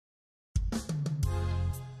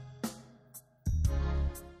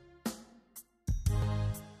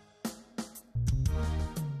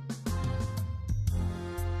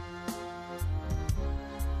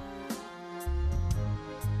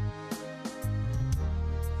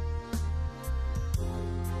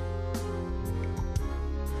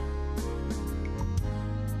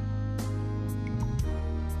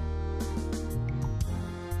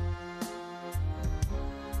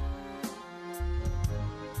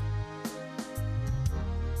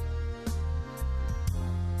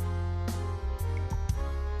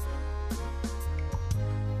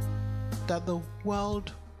that the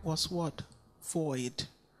world was what? Void,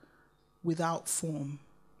 without form.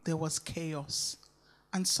 There was chaos.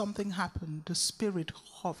 And something happened. The Spirit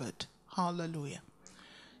hovered. Hallelujah.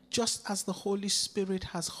 Just as the Holy Spirit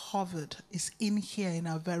has hovered, is in here in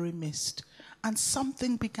our very midst. And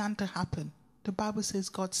something began to happen. The Bible says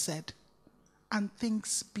God said, and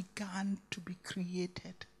things began to be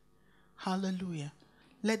created. Hallelujah.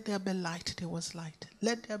 Let there be light, there was light.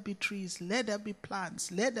 Let there be trees, let there be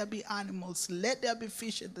plants, let there be animals, let there be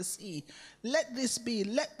fish in the sea. Let this be,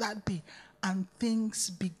 let that be. And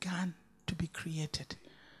things began to be created.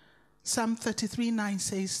 Psalm 33:9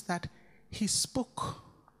 says that he spoke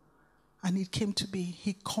and it came to be.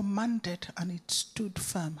 He commanded and it stood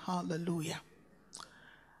firm. Hallelujah.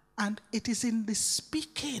 And it is in the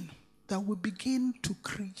speaking that we begin to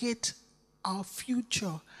create our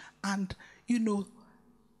future and,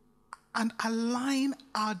 and align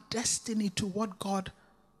our destiny to what God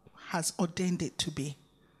has ordained it to be.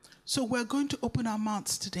 So we're going to open our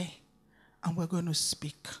mouths today and we're going to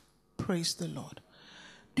speak. Praise the Lord.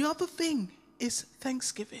 The other thing is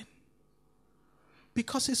thanksgiving.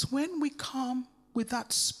 Because it's when we come with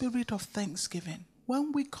that spirit of thanksgiving,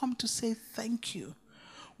 when we come to say thank you,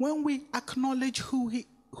 when we acknowledge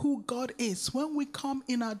who God is, when we come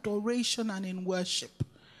in adoration and in worship,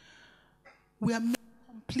 we are made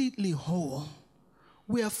completely whole.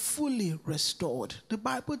 We are fully restored. The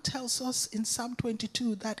Bible tells us in Psalm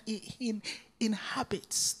 22 that He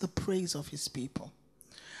inhabits the praise of His people.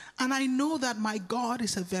 And I know that my God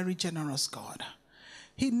is a very generous God.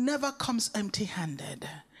 He never comes empty-handed.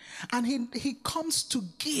 And he comes to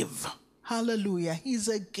give. Hallelujah. He's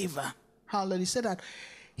a giver. Hallelujah. He said that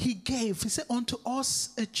he gave. He said, unto us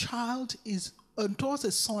a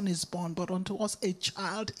son is born, but unto us a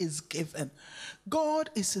child is given. God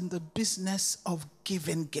is in the business of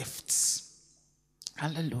giving gifts.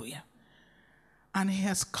 Hallelujah. And he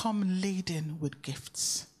has come laden with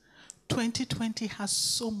gifts. 2020 has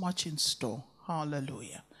so much in store.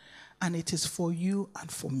 Hallelujah. And it is for you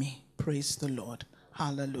and for me. Praise the Lord.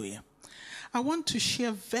 Hallelujah. I want to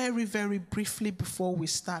share very, very briefly before we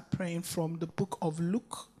start praying from the book of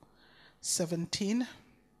Luke 17.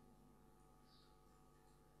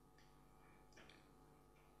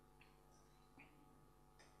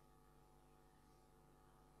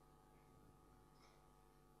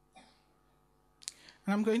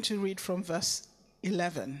 And I'm going to read from verse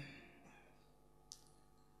 11.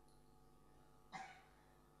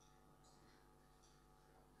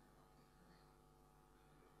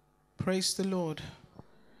 Praise the Lord.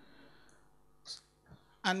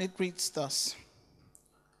 And it reads thus.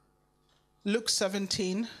 Luke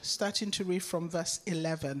 17, starting to read from verse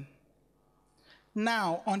 11.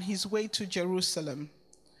 Now, on his way to Jerusalem,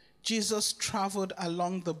 Jesus traveled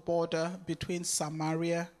along the border between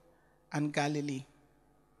Samaria and Galilee.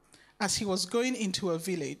 As he was going into a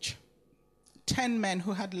village, 10 men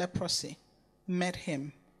who had leprosy met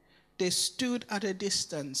him. They stood at a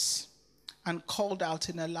distance and called out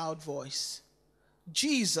in a loud voice,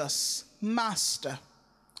 Jesus, Master,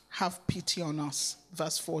 have pity on us.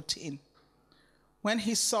 Verse 14. When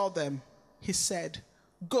he saw them, he said,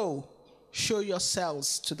 go, show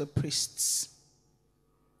yourselves to the priests.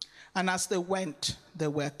 And as they went, they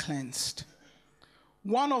were cleansed.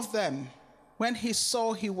 One of them, when he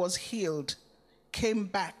saw he was healed, came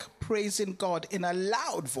back praising God in a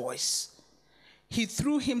loud voice. He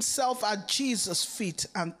threw himself at Jesus' feet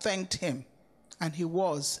and thanked him. And he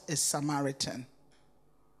was a Samaritan.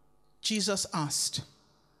 Jesus asked,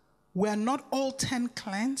 were not all 10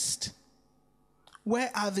 cleansed? Where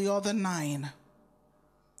are the other 9?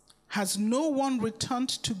 Has no one returned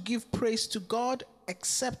to give praise to God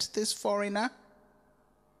except this foreigner?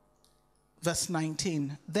 Verse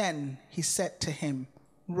 19, then he said to him,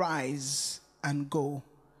 rise and go.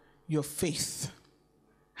 Your faith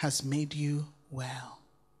has made you well.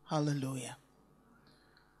 Hallelujah.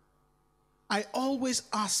 I always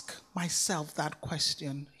ask myself that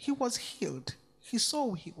question. He was healed. He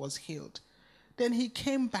saw he was healed. Then he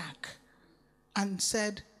came back and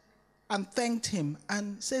said, and thanked him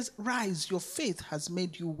and says, rise, your faith has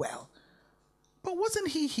made you well. But wasn't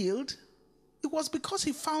he healed? It was because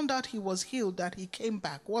he found out he was healed that he came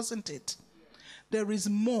back, wasn't it? There is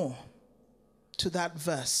more to that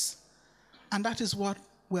verse. And that is what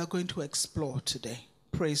we are going to explore today.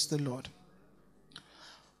 Praise the Lord.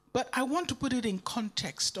 But I want to put it in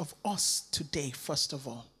context of us today, first of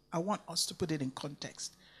all. I want us to put it in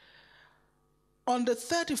context. On the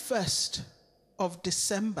 31st of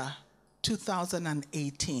December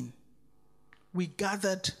 2018, we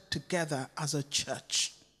gathered together as a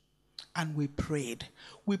church and we prayed.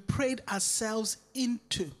 We prayed ourselves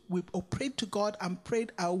into, we prayed to God and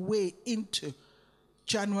prayed our way into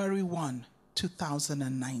January 1,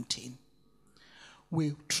 2019.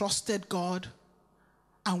 We trusted God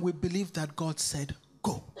and we believed that God said,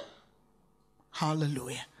 go.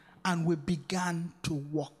 Hallelujah. And we began to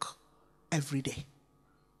walk every day.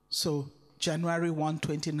 So January 1,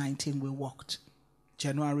 2019, we walked.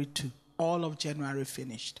 January 2, all of January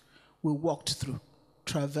finished. We walked through,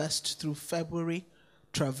 traversed through February,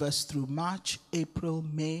 traversed through March, April,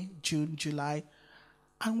 May, June, July,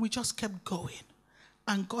 and we just kept going.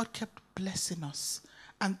 And God kept blessing us,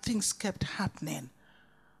 and things kept happening.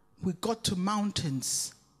 We got to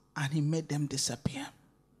mountains, and he made them disappear.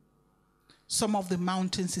 Some of the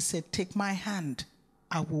mountains, he said, take my hand,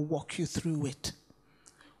 I will walk you through it.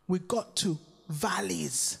 We got to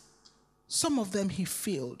valleys. Some of them he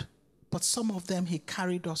filled, but some of them he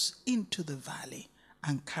carried us into the valley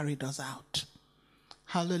and carried us out.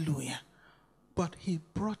 Hallelujah. But he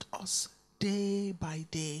brought us day by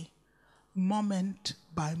day, moment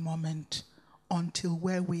by moment, until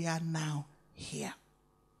where we are now, here.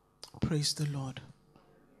 Praise the Lord.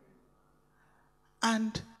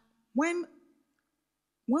 And when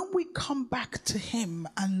we come back to him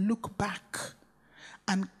and look back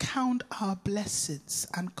and count our blessings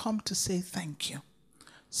and come to say thank you,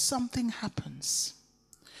 something happens.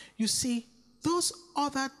 You see, those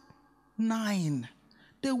other 9,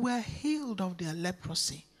 they were healed of their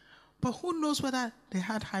leprosy. But who knows whether they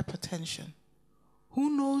had hypertension?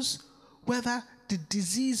 Who knows whether the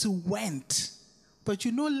disease went? But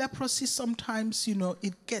you know, leprosy sometimes,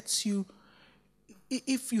 it gets you.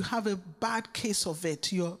 If you have a bad case of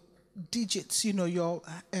it, your digits,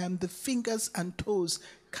 the fingers and toes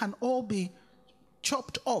can all be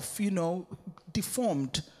chopped off,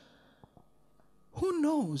 deformed. Who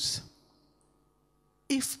knows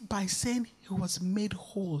if by saying he was made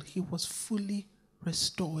whole, he was fully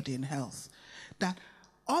restored in health? That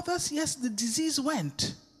others, yes, the disease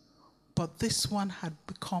went, but this one had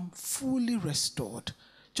become fully restored.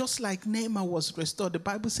 Just like Naaman was restored, the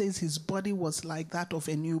Bible says his body was like that of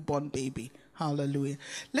a newborn baby. Hallelujah.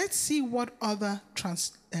 Let's see what other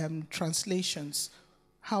translations,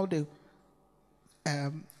 how they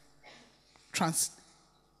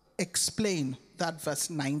explain that verse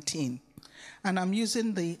 19. And I'm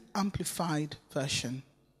using the Amplified version.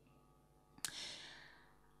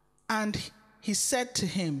 And he said to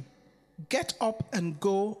him, get up and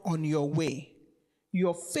go on your way.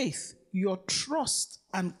 Your faith, your trust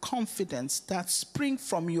and confidence that spring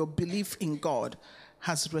from your belief in God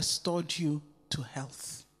has restored you to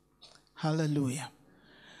health. Hallelujah.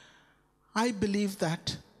 I believe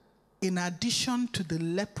that in addition to the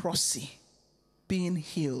leprosy being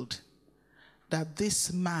healed, that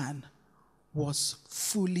this man was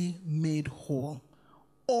fully made whole.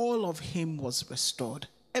 All of him was restored.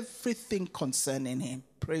 Everything concerning him.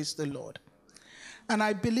 Praise the Lord. And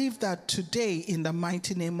I believe that today, in the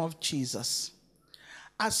mighty name of Jesus,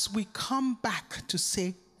 as we come back to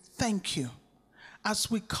say thank you,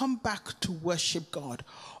 as we come back to worship God,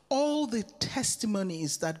 all the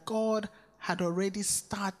testimonies that God had already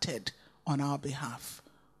started on our behalf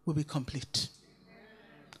will be complete.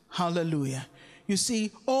 Hallelujah. You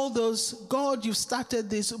see, all those, God, you started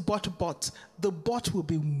this, but the but will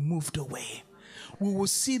be moved away. We will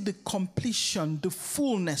see the completion, the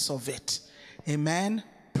fullness of it. Amen.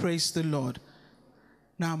 Praise the Lord.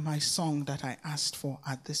 Now my song that I asked for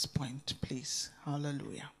at this point, please.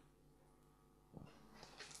 Hallelujah.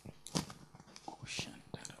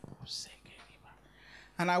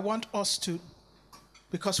 And I want us to,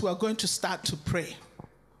 because we are going to start to pray.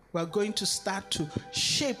 We are going to start to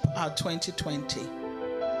shape our 2020.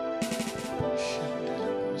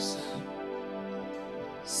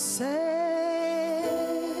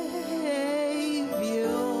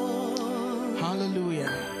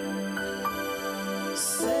 Hallelujah.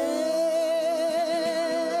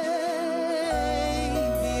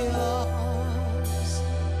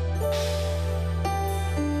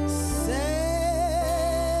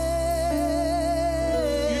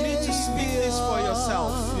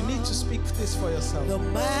 This for yourself. The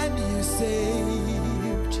man you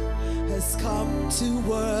saved has come to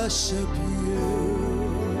worship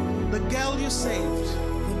you. The girl you saved,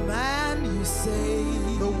 the man you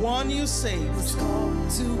saved, the one you saved, has come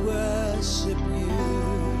to worship you.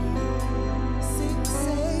 Sing,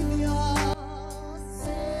 Savior,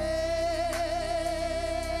 Savior.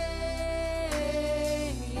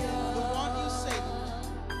 The one you saved.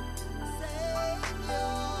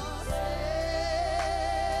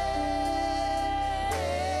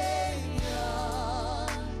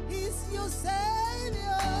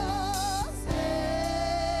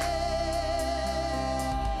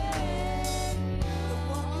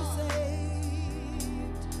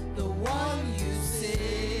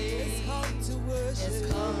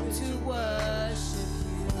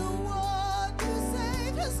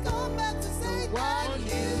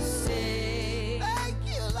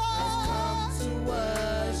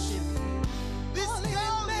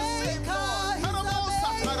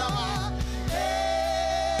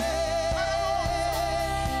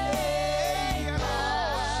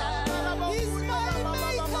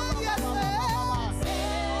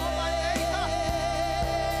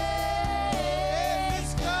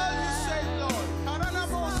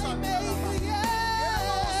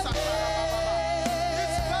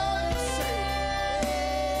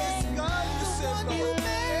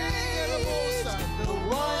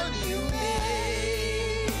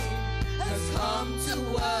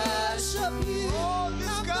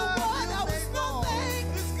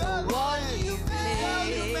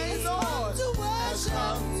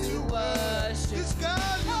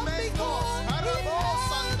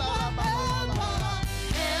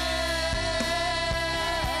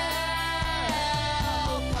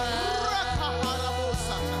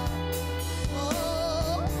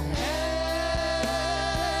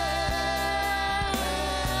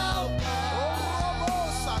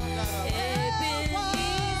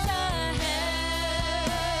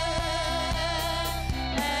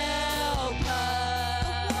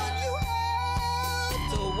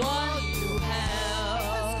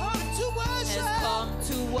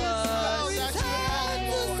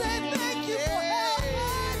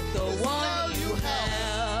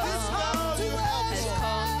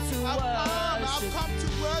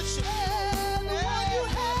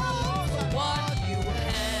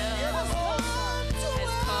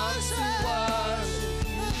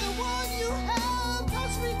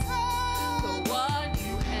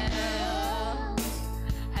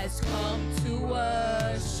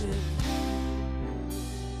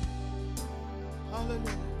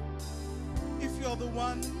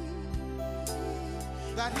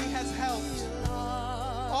 that he has helped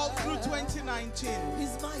all through 2019.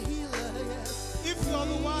 He's my healer, yes. If you're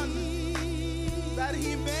the one that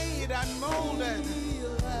he made and molded,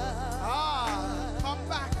 come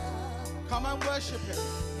back. Come and worship him.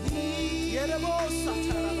 If he healed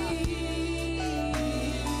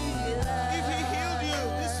you,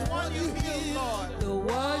 this one you healed, Lord. The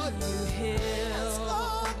one you healed has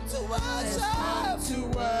come to worship.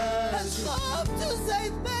 Has come to say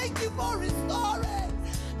thank you for restoring.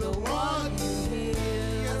 The one you healed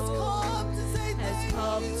has come to say thank you.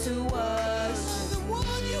 To worship. The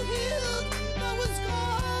one you healed that was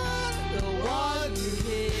gone. The one you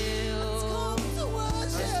healed has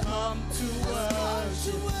come to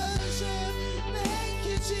worship. Thank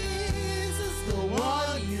you, Jesus. The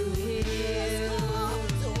one you healed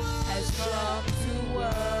has come to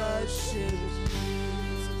worship.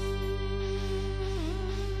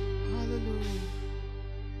 Hallelujah.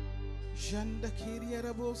 Janda Kiria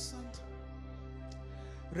Rabo Sant.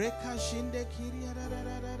 Reka Shinde Kiria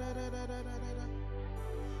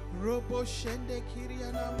Robo Shende Kiria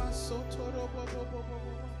Nama Soto Robo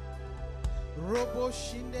Robo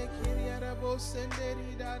Shinde Kiria Rabo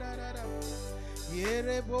Senderi Darara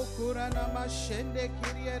Yere Bokura Nama Shende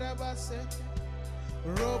Kiria Rabase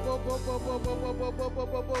Robo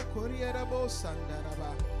Bobo Korea Rabo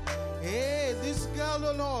Sandaraba. Hey, this girl,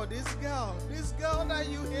 oh Lord, this girl that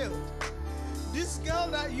you healed, this girl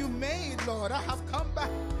that you made, Lord, I have come back.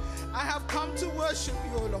 I have come to worship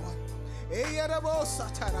you, oh Lord.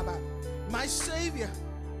 My Savior,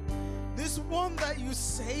 this one that you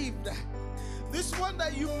saved, this one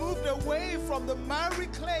that you moved away from the miry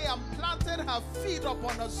clay and planted her feet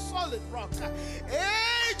upon a solid rock.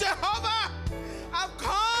 Hey, Jehovah, I've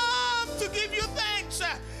come to give you thanks.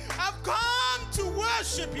 I've come to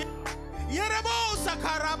worship you.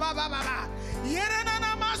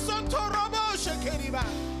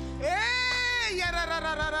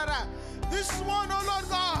 This one, oh Lord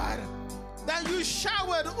God, that you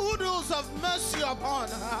showered oodles of mercy upon.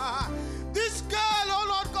 This girl, oh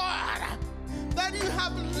Lord God, that you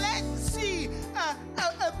have let see a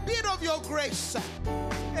bit of your grace.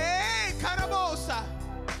 Hey, Karabosa,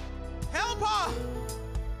 help her.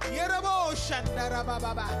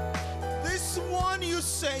 This one you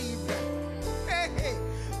saved. Hey,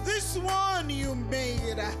 this one you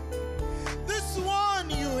made. This one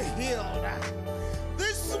you healed.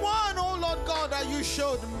 This one, oh Lord God, that you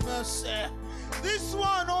showed mercy. This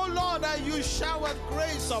one, oh Lord, that you showered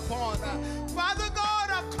grace upon. Father God,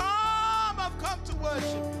 I've come to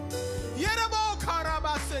worship. Yerabo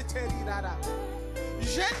karabase teridara.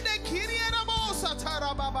 Jende kirierabo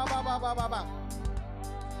satara baba baba baba.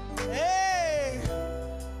 Hey,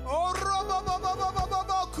 oh robo bobo bobo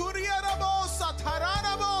bobo kurierabo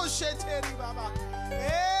satarabo sheteri baba.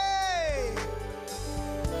 Hey.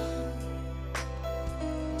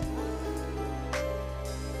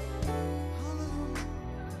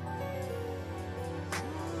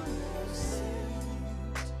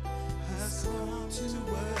 Has come to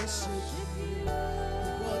worship you.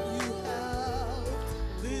 What you have,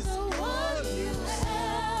 this one you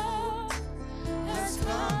have, has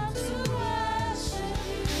come to worship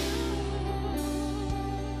you.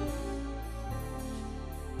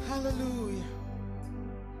 Hallelujah.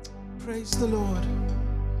 Praise the Lord.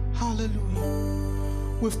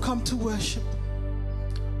 Hallelujah. We've come to worship.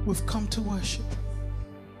 We've come to worship.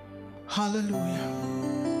 Hallelujah.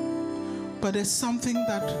 But there's something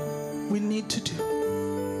that we need to do.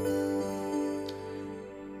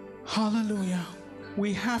 Hallelujah.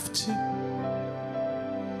 We have to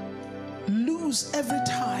lose every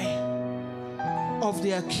tie of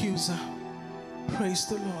the accuser. Praise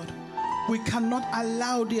the Lord. We cannot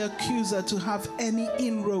allow the accuser to have any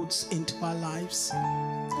inroads into our lives.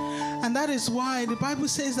 And that is why the Bible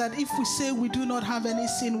says that if we say we do not have any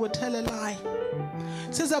sin, we tell a lie.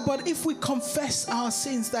 It says that, but if we confess our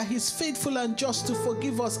sins, that he's faithful and just to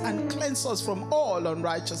forgive us and cleanse us from all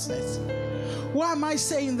unrighteousness. Why am I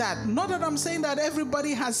saying that? Not that I'm saying that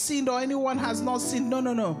everybody has sinned or anyone has not sinned.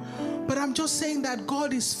 No. But I'm just saying that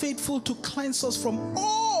God is faithful to cleanse us from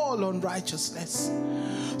all unrighteousness.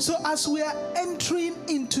 So as we are entering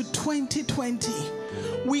into 2020,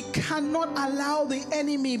 we cannot allow the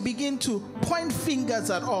enemy begin to point fingers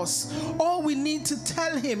at us. All we need to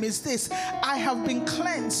tell him is this: I have been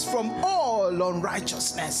cleansed from all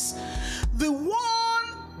unrighteousness. The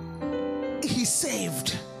one he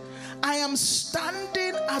saved. I am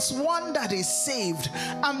standing as one that is saved.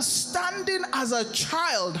 I'm standing as a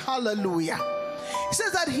child. Hallelujah. He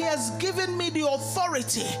says that he has given me the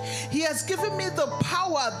authority. He has given me the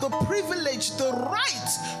power, the privilege, the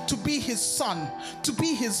right to be his son, to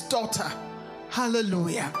be his daughter.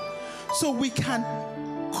 Hallelujah. So we can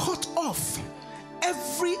cut off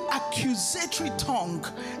every accusatory tongue,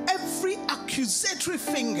 every accusatory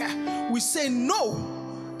finger. We say no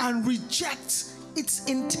and reject its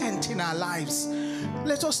intent in our lives.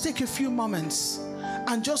 Let us take a few moments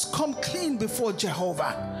and just come clean before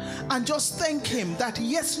Jehovah and just thank him that,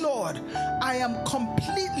 yes, Lord, I am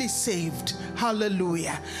completely saved.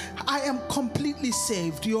 Hallelujah. I am completely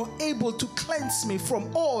saved. You're able to cleanse me from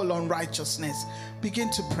all unrighteousness. Begin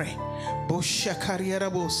to pray.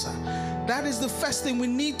 That is the first thing. We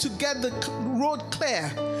need to get the road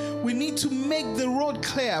clear. We need to make the road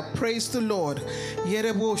clear. Praise the Lord.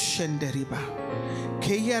 Yerebo shenderiba.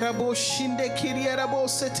 Keyarabo shinde kiriyarabo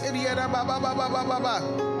seteriyaraba baba baba baba.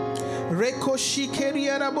 Reko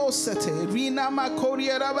shikeriyarabo sete. Rina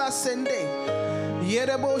makoriyaraba sende.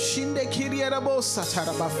 Yerebo shinde kiriyarabo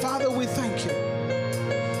sataraba. Father, we thank you.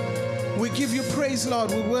 We give you praise,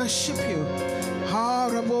 Lord. We worship you.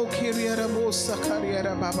 Harabo kiriyarabo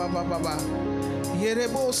sakariyaraba baba baba.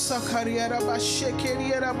 Yerebo sakariyaraba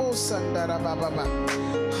shekeriyarabo sandaraba baba.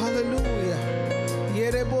 Hallelujah.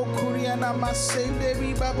 Yerebo kuriana masende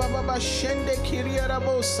riba baba shende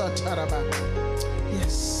kiriyarabo sataraba.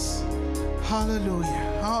 Yes.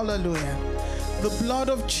 Hallelujah. Hallelujah. The blood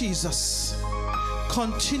of Jesus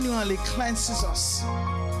continually cleanses us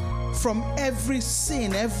from every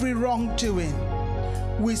sin, every wrongdoing.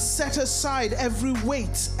 We set aside every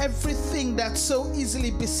weight, everything that so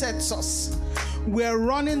easily besets us. We're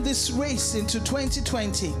running this race into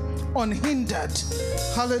 2020 unhindered.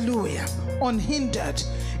 Hallelujah. Unhindered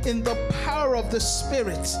in the power of the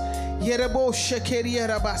Spirit.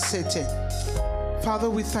 Father,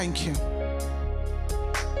 we thank you.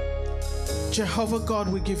 Jehovah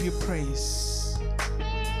God, we give you praise.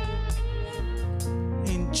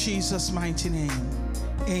 In Jesus' mighty name.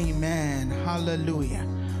 Amen. Hallelujah.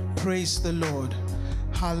 Praise the Lord.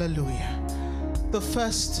 Hallelujah. The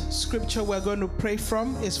first scripture we're going to pray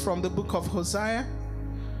from is from the book of Hosea.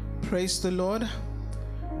 Praise the Lord.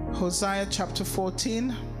 Hosea chapter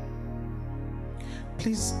 14.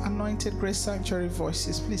 Please, Anointed Grace Sanctuary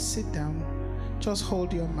Voices, please sit down. Just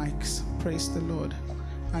hold your mics. Praise the Lord.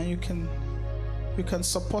 And you can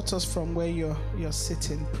support us from where you're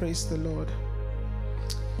sitting. Praise the Lord.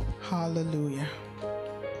 Hallelujah.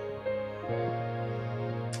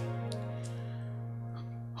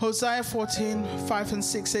 Hosea 14, 5 and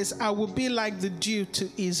 6 says, I will be like the dew to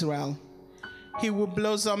Israel. He will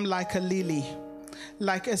blossom like a lily.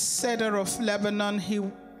 Like a cedar of Lebanon, he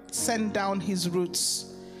will send down his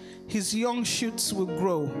roots. His young shoots will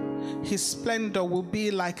grow. His splendor will be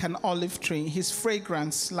like an olive tree. His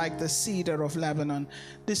fragrance like the cedar of Lebanon.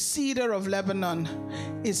 The cedar of Lebanon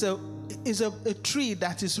is a tree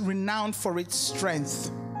that is renowned for its strength.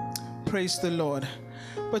 Praise the Lord.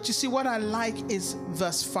 But you see, what I like is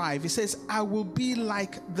verse 5. It says, I will be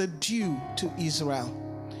like the dew to Israel.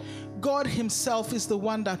 God himself is the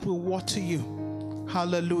one that will water you.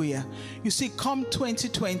 Hallelujah. You see, come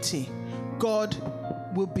 2020, God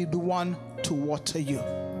will be the one to water you.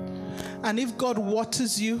 And if God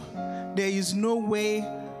waters you, there is no way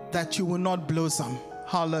that you will not blossom.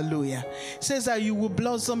 Hallelujah. It says that you will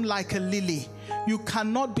blossom like a lily. You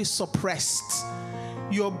cannot be suppressed.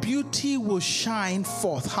 Your beauty will shine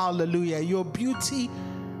forth. Hallelujah. Your beauty,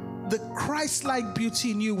 the Christ-like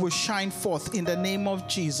beauty in you will shine forth in the name of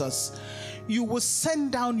Jesus. You will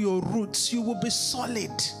send down your roots. You will be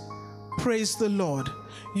solid. Praise the Lord.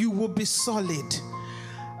 You will be solid.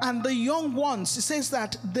 And the young ones, it says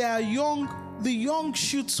that the young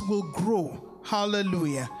shoots will grow.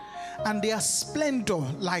 Hallelujah. And their splendor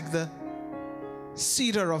like the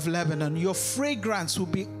cedar of Lebanon. Your fragrance will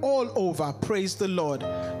be all over. Praise the Lord.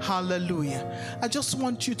 Hallelujah. I just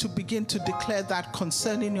want you to begin to declare that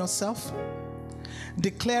concerning yourself.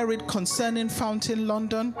 Declare it concerning Fountain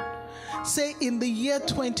London. Say, in the year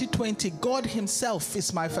 2020, God himself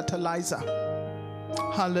is my fertilizer.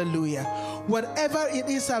 Hallelujah. Whatever it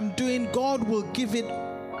is I'm doing, God will give it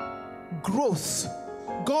growth.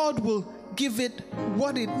 God will give it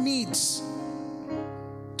what it needs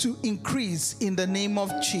to increase in the name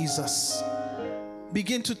of Jesus.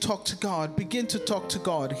 Begin to talk to God. Begin to talk to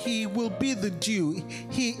God. He will be the dew.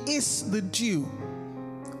 He is the dew.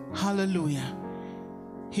 Hallelujah.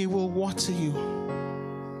 He will water you.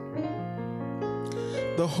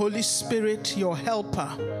 The Holy Spirit, your helper,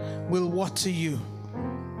 will water you.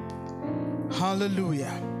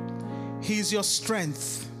 Hallelujah. He is your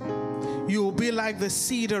strength. You will be like the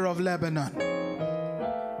cedar of Lebanon.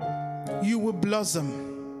 You will blossom.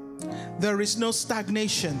 There is no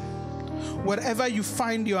stagnation. Whatever you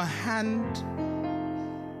find your hand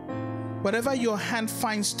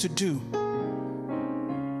finds to do,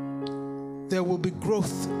 There will be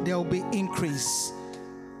growth. There will be increase.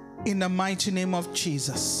 In the mighty name of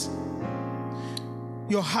Jesus.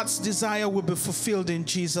 Your heart's desire will be fulfilled in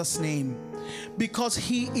Jesus' name. Because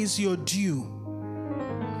He is your due.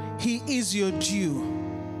 He is your due.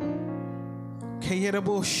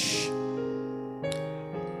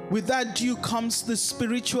 With that due comes the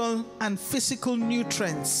spiritual and physical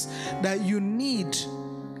nutrients that you need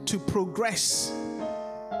to progress.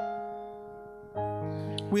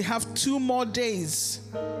 We have 2 more days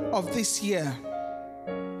of this year.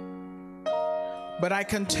 But I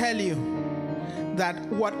can tell you that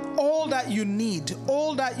all that you need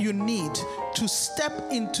to step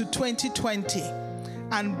into 2020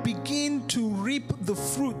 and begin to reap the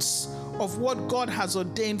fruits of what God has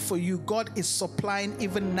ordained for you, God is supplying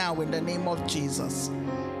even now in the name of Jesus.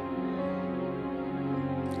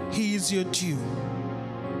 He is your due.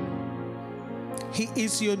 He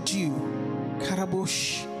is your due.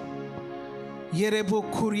 Karabosh. Yerebo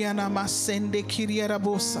Kuriana Masende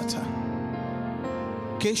Kiriarabo Sata.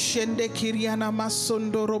 Keshende Kiriana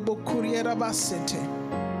Masondo Robo Kuriara Basete.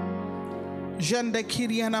 Jende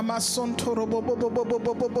Kiriana Masonto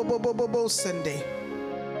Robo Sende.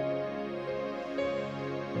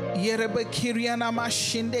 Yerebe Kiriana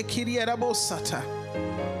Mashinde Kiriarabo Sata.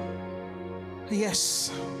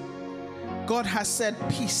 Yes, God has said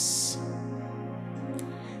peace.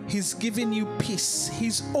 He's given you peace,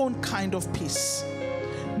 His own kind of peace.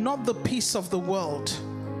 Not the peace of the world,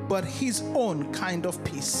 but His own kind of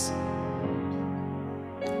peace.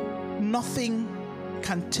 Nothing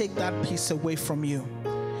can take that peace away from you.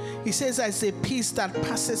 He says, "As a peace that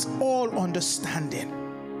passes all understanding."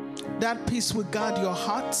 That peace will guard your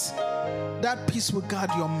heart. That peace will guard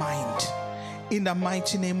your mind. In the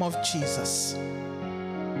mighty name of Jesus.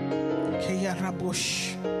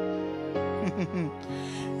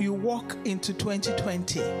 You walk into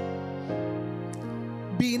 2020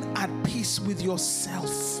 being at peace with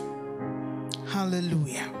yourself.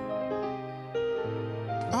 Hallelujah.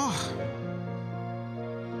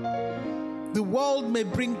 The world may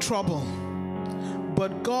bring trouble,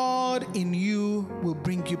 but God in you will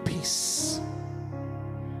bring you peace.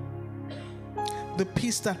 The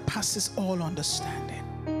peace that passes all understanding.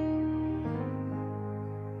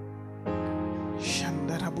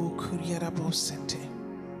 Shandarabo Kuryarabo Sente.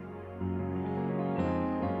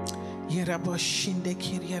 Yerabo Shinde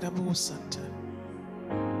Kiryarabo Santa.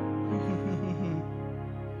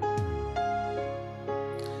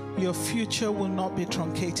 Your future will not be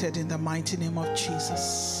truncated in the mighty name of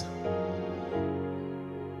Jesus.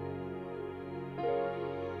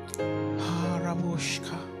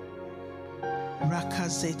 Haraboshka.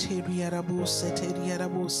 Rakazeteriarabu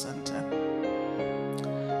Seteriarabu Santa.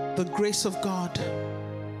 The grace of God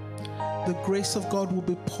will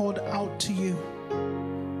be poured out to you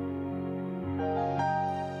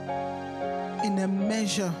in a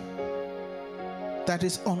measure that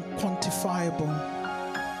is unquantifiable.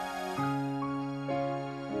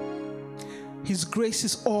 His grace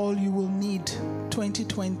is all you will need.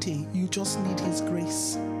 2020, you just need His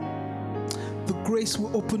grace. The grace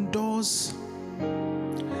will open doors.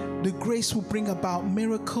 The grace will bring about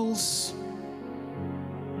miracles.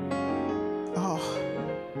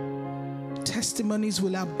 Testimonies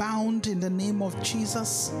will abound in the name of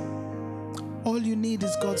Jesus. All you need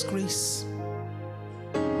is God's grace.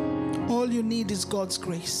 All you need is God's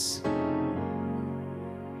grace.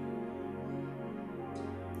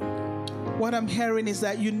 What I'm hearing is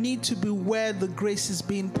that you need to be where the grace is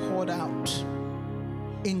being poured out,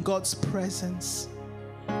 in God's presence.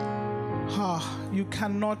 You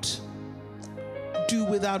cannot do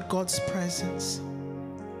without God's presence.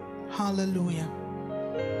 Hallelujah.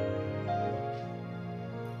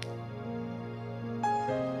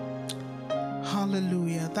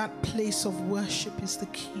 Hallelujah. That place of worship is the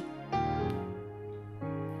key.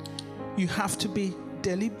 You have to be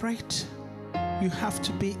deliberate. You have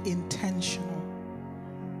to be intentional.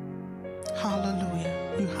 Hallelujah.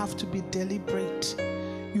 You have to be deliberate.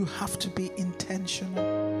 You have to be intentional.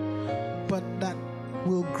 But that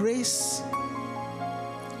will grace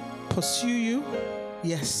pursue you?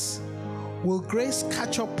 Yes. Will grace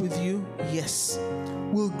catch up with you? Yes.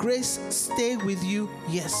 Will grace stay with you?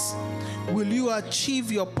 Yes. Will you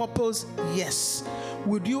achieve your purpose? Yes.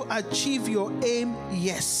 Will you achieve your aim?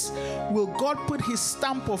 Yes. Will God put His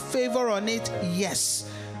stamp of favor on it? Yes.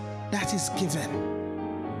 That is given.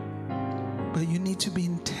 But you need to be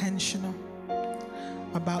intentional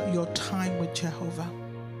about your time with Jehovah.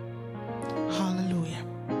 Hallelujah.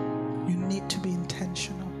 You need to be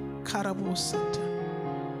intentional. Karabo Santa.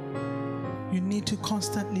 You need to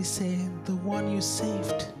constantly say, the one you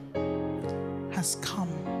saved has come.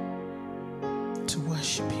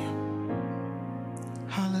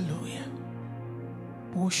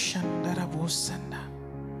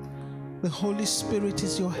 The Holy Spirit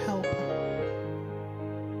is your helper.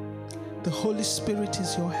 The Holy Spirit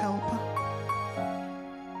is your helper.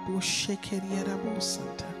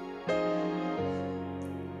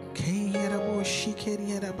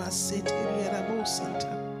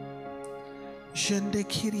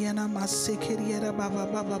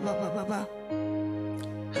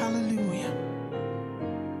 Hallelujah.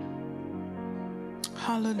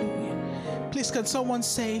 Hallelujah. Please, can someone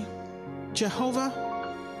say, Jehovah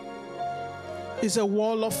is a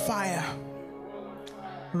wall of fire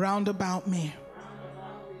round about me?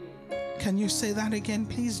 Can you say that again,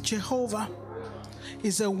 please? Jehovah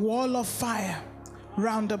is a wall of fire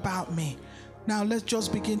round about me. Now let's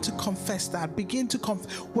just begin to confess that. Begin to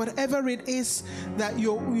whatever it is that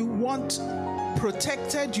you want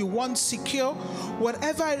protected, you want secure,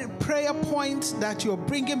 whatever prayer point that you're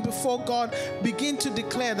bringing before God, begin to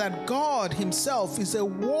declare that God himself is a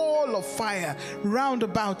wall of fire round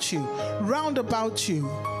about you, round about you.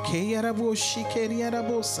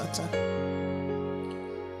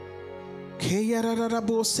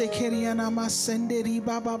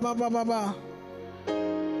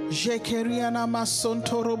 Jekeriana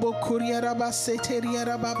masonto robo kuriara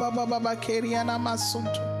baseteriara baba baba keriana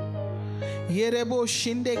masonto yerebo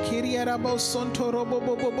shinde kiriara bosonto robo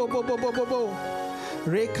bobo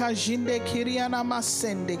reka jinde kiriana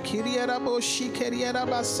masende kiriara boshi keriara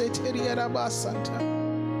baseteriara basanta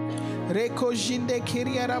reko jinde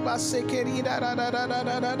kiriara base kerira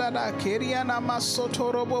da keriana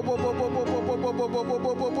masoto robo bobo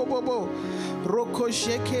roko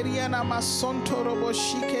jekeriana masonto robo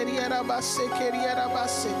shikeriara base keriara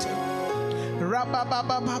basete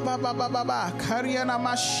rababa kariana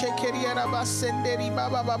mashekeriara basenderi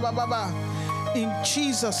baba in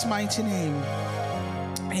Jesus' mighty name.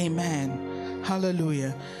 Amen.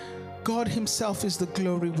 Hallelujah. God himself is the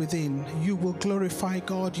glory within. You will glorify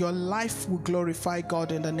God. Your life will glorify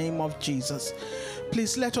God in the name of Jesus.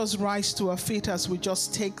 Please let us rise to our feet as we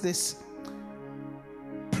just take this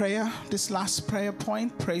prayer, this last prayer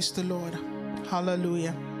point. Praise the Lord.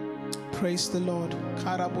 Hallelujah. Praise the Lord.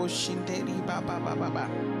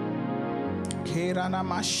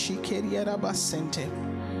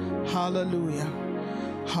 Hallelujah.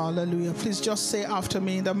 Hallelujah. Please just say after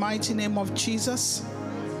me, in the mighty name of Jesus.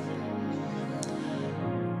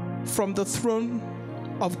 From the throne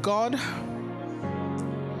of God,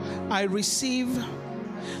 I receive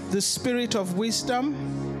the spirit of wisdom,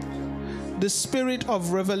 the spirit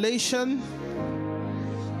of revelation,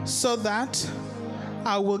 so that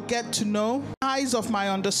I will get to know. Eyes of my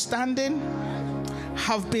understanding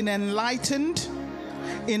have been enlightened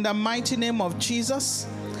in the mighty name of Jesus.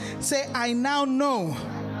 Say, I now know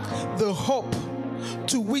the hope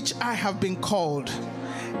to which I have been called.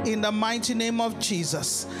 In the mighty name of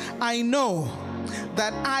Jesus, I know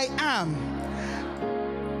that I am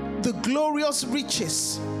the glorious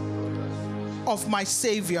riches of my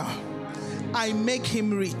Savior. I make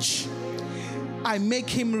him rich. I make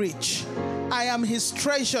him rich. I am his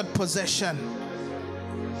treasured possession.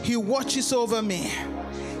 He watches over me.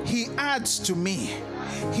 He adds to me.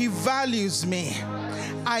 He values me.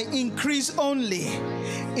 I increase only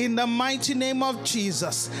in the mighty name of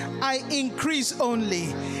Jesus. I increase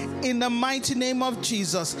only in the mighty name of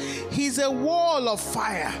Jesus. He's a wall of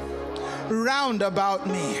fire round about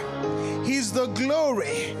me. He's the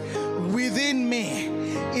glory within me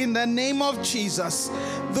in the name of Jesus.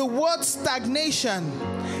 The word stagnation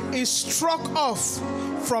is struck off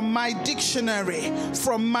from my dictionary,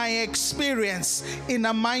 from my experience, in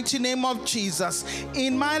the mighty name of Jesus.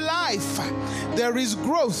 In my life, there is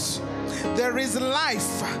growth, there is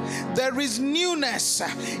life, there is newness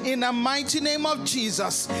in the mighty name of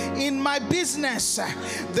Jesus. In my business,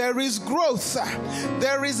 there is growth,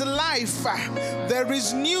 there is life, there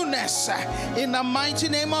is newness in the mighty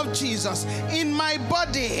name of Jesus. In my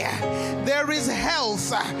body, there is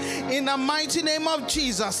health in the mighty name of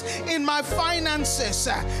Jesus. In my finances,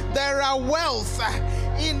 there are wealth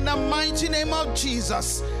in the mighty name of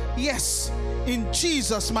Jesus. Yes, in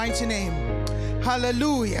Jesus' mighty name.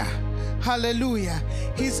 Hallelujah. Hallelujah.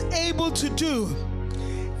 He's able to do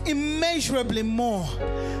immeasurably more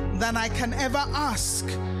than I can ever ask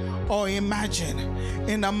or imagine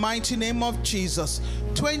in the mighty name of Jesus.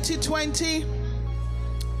 2020,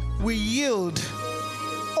 we yield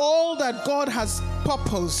all that God has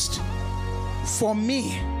purposed for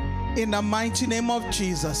me in the mighty name of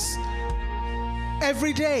Jesus.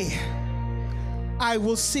 Every day, I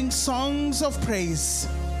will sing songs of praise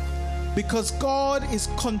because God is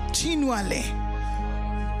continually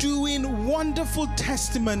doing wonderful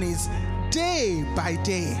testimonies day by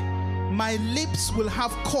day My lips will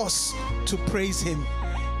have cause to praise him.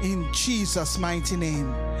 In Jesus' mighty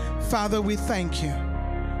name. Father, we thank you.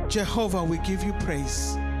 Jehovah, we give you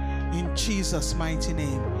praise. In Jesus' mighty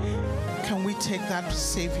name. Can we take that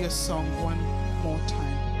Savior song one more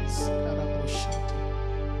time, please?